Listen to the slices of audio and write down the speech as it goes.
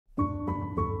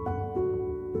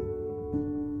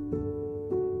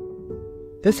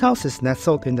This house is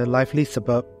nestled in the lively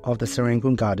suburb of the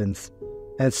Serangoon Gardens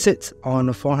and sits on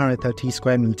a 430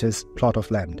 square meters plot of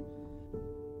land.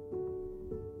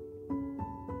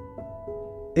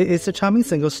 It is a charming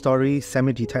single-storey,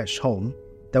 semi-detached home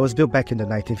that was built back in the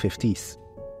 1950s.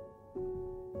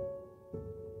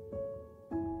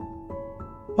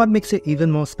 What makes it even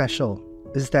more special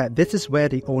is that this is where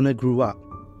the owner grew up.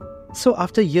 So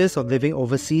after years of living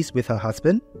overseas with her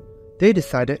husband, they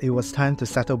decided it was time to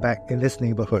settle back in this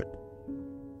neighborhood.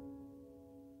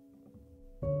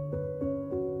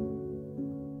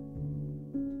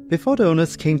 Before the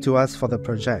owners came to us for the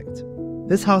project,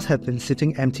 this house had been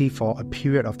sitting empty for a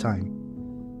period of time,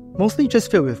 mostly just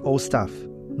filled with old stuff,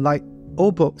 like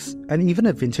old books and even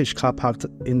a vintage car parked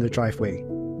in the driveway.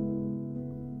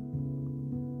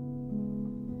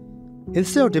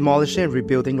 Instead of demolishing and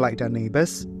rebuilding like their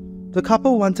neighbours, the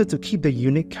couple wanted to keep the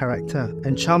unique character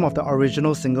and charm of the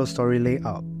original single-storey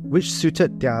layout, which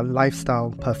suited their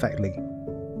lifestyle perfectly.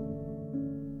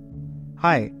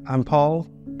 Hi, I'm Paul,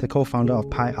 the co-founder of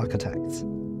Pi Architects.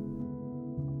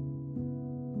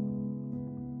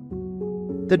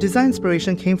 The design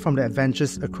inspiration came from the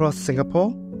adventures across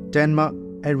Singapore, Denmark,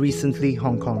 and recently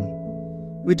Hong Kong.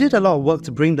 We did a lot of work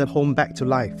to bring the home back to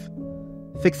life,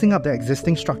 fixing up the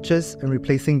existing structures and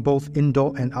replacing both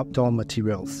indoor and outdoor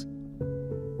materials.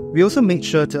 We also made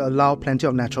sure to allow plenty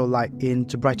of natural light in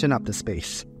to brighten up the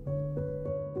space.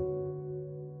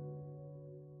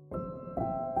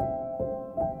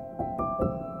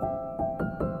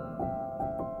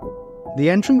 The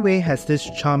entryway has this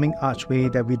charming archway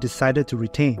that we decided to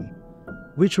retain,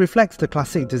 which reflects the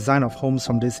classic design of homes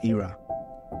from this era.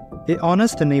 It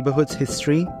honors the neighborhood's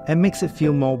history and makes it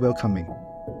feel more welcoming.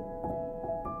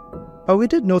 But we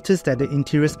did notice that the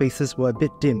interior spaces were a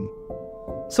bit dim.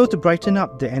 So to brighten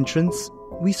up the entrance,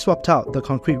 we swapped out the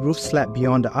concrete roof slab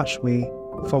beyond the archway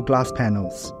for glass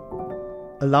panels,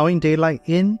 allowing daylight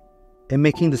in and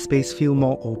making the space feel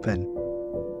more open.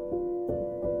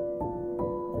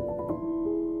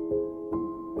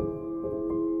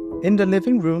 In the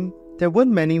living room, there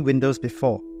weren't many windows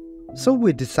before, so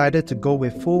we decided to go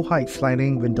with full-height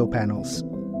sliding window panels.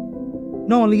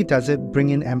 Not only does it bring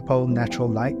in ample natural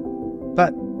light,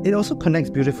 but it also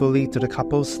connects beautifully to the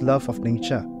couple's love of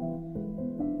nature,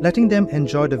 letting them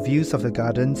enjoy the views of the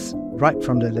gardens right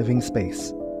from the living space.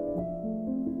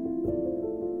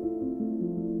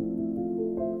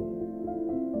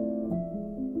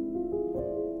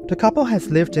 The couple has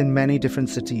lived in many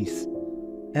different cities,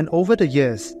 and over the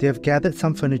years, they have gathered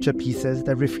some furniture pieces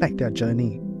that reflect their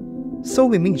journey. So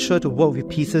we made sure to work with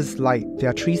pieces like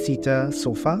their 3-seater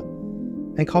sofa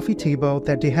and coffee table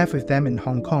that they have with them in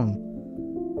Hong Kong,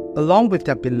 along with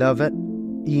their beloved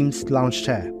Eames lounge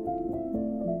chair.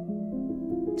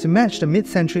 To match the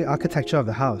mid-century architecture of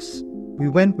the house, we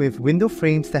went with window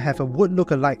frames that have a wood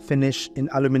look-alike finish in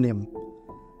aluminium.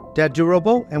 They are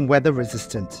durable and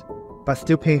weather-resistant, but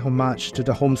still pay homage to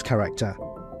the home's character.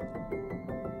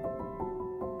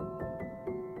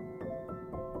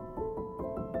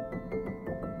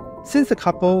 Since the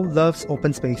couple loves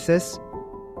open spaces,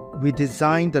 we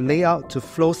designed the layout to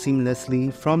flow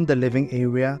seamlessly from the living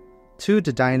area to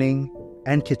the dining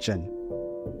and kitchen.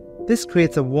 This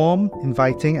creates a warm,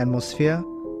 inviting atmosphere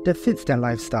that fits their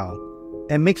lifestyle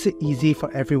and makes it easy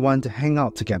for everyone to hang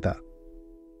out together.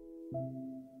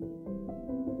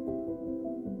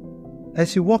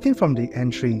 As you walk in from the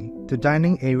entry, the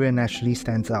dining area naturally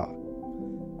stands out.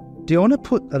 The owner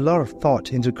put a lot of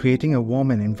thought into creating a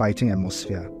warm and inviting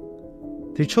atmosphere.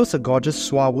 They chose a gorgeous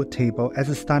swawood table as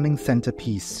a stunning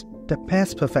centerpiece that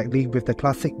pairs perfectly with the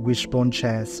classic wishbone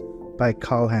chairs by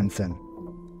Carl Hansen.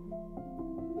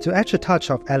 To add a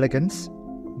touch of elegance,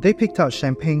 they picked out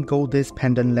champagne gold disc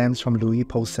pendant lamps from Louis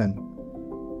Poulsen.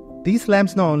 These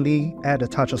lamps not only add a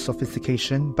touch of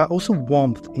sophistication but also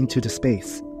warmth into the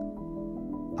space.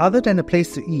 Other than a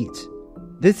place to eat,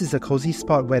 this is a cozy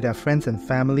spot where their friends and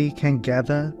family can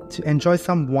gather to enjoy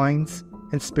some wines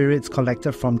and spirits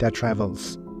collected from their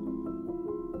travels.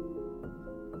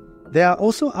 There are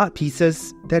also art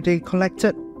pieces that they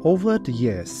collected over the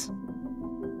years.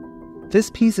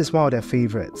 This piece is one of their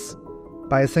favourites,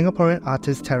 by a Singaporean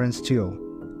artist Terence Teo.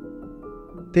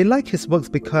 They like his works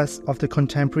because of the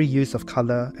contemporary use of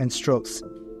colour and strokes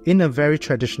in a very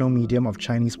traditional medium of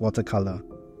Chinese watercolour.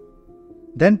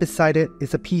 Then beside it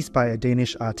is a piece by a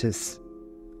Danish artist,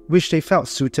 which they felt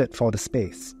suited for the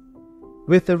space.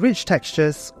 With the rich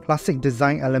textures, classic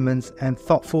design elements and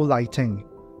thoughtful lighting,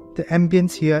 the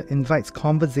ambience here invites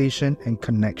conversation and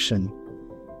connection,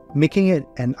 making it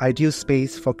an ideal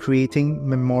space for creating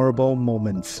memorable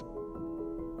moments.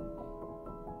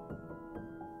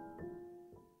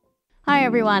 Hi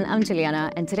everyone, I'm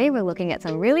Juliana, and today we're looking at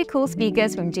some really cool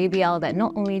speakers from JBL that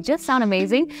not only just sound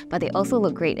amazing, but they also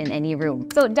look great in any room.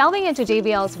 So delving into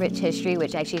JBL's rich history,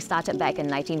 which actually started back in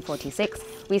 1946,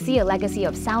 we see a legacy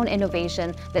of sound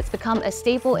innovation that's become a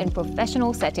staple in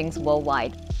professional settings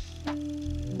worldwide.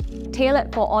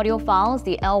 Tailored for audiophiles,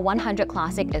 the L100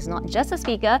 Classic is not just a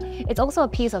speaker, it's also a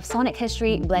piece of sonic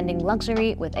history blending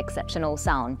luxury with exceptional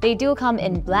sound. They do come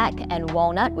in black and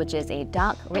walnut, which is a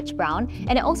dark, rich brown,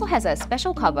 and it also has a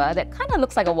special cover that kind of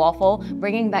looks like a waffle,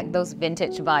 bringing back those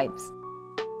vintage vibes.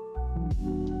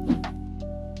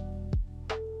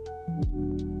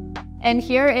 And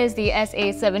here is the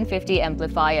SA750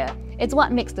 amplifier. It's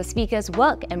what makes the speakers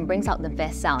work and brings out the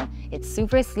best sound. It's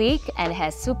super sleek and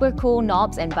has super cool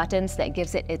knobs and buttons that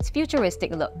gives it its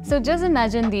futuristic look. So just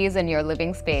imagine these in your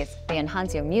living space. They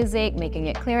enhance your music, making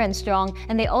it clear and strong,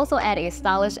 and they also add a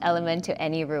stylish element to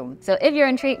any room. So if you're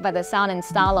intrigued by the sound and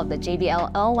style of the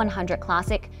JBL L100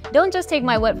 Classic, don't just take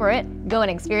my word for it, go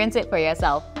and experience it for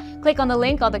yourself. Click on the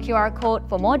link or the QR code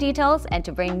for more details and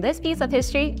to bring this piece of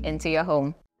history into your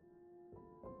home.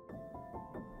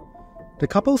 The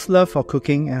couple's love for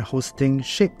cooking and hosting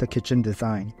shaped the kitchen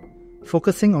design,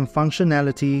 focusing on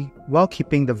functionality while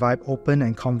keeping the vibe open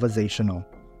and conversational.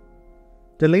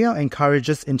 The layout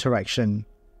encourages interaction,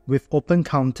 with open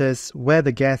counters where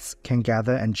the guests can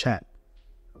gather and chat,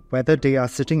 whether they are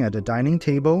sitting at the dining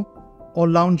table or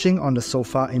lounging on the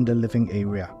sofa in the living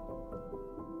area.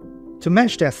 To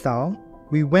match their style,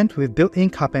 we went with built-in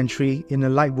carpentry in a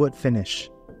light wood finish.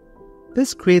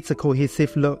 This creates a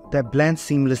cohesive look that blends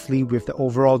seamlessly with the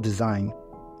overall design,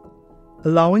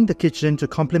 allowing the kitchen to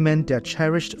complement their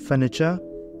cherished furniture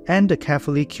and the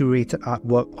carefully curated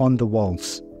artwork on the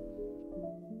walls.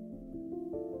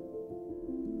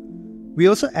 We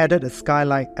also added a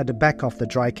skylight at the back of the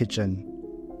dry kitchen,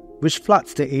 which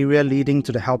floods the area leading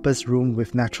to the helper's room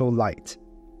with natural light.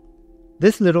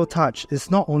 This little touch is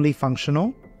not only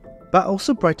functional, but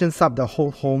also brightens up the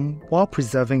whole home while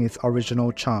preserving its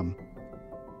original charm.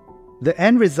 The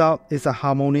end result is a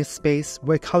harmonious space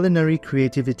where culinary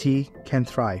creativity can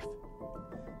thrive,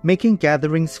 making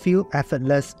gatherings feel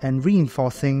effortless and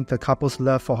reinforcing the couple's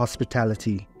love for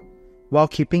hospitality, while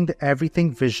keeping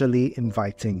everything visually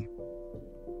inviting.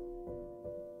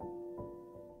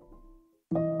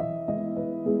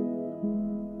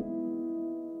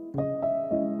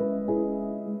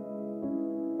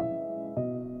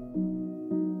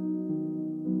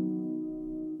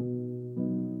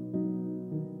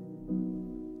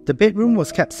 The bedroom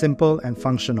was kept simple and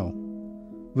functional.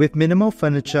 With minimal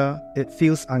furniture, it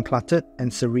feels uncluttered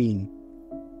and serene.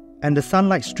 And the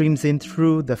sunlight streams in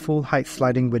through the full-height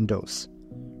sliding windows,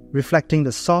 reflecting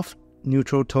the soft,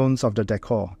 neutral tones of the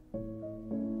decor,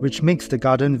 which makes the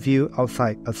garden view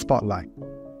outside a spotlight.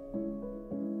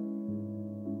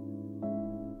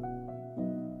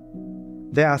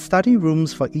 There are study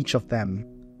rooms for each of them,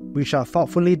 which are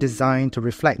thoughtfully designed to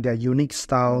reflect their unique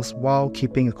styles while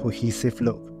keeping a cohesive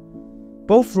look.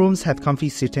 Both rooms have comfy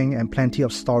seating and plenty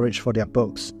of storage for their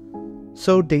books,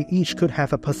 so they each could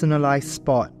have a personalized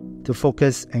spot to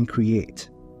focus and create.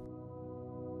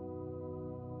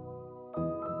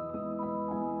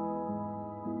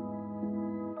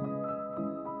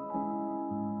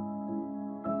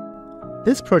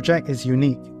 This project is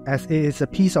unique as it is a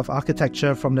piece of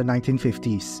architecture from the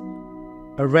 1950s,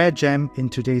 a rare gem in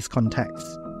today's context.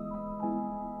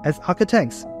 As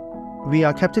architects, we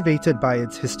are captivated by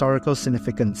its historical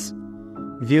significance,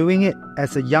 viewing it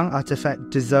as a young artifact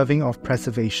deserving of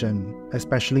preservation,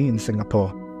 especially in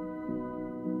Singapore.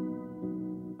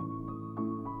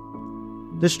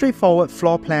 The straightforward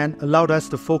floor plan allowed us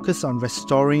to focus on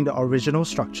restoring the original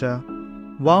structure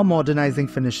while modernizing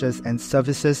finishes and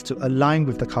services to align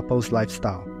with the couple's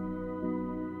lifestyle.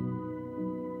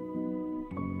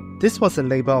 This was a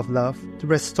labor of love to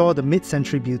restore the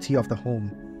mid-century beauty of the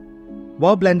home,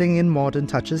 while blending in modern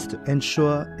touches to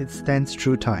ensure it stands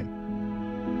through time.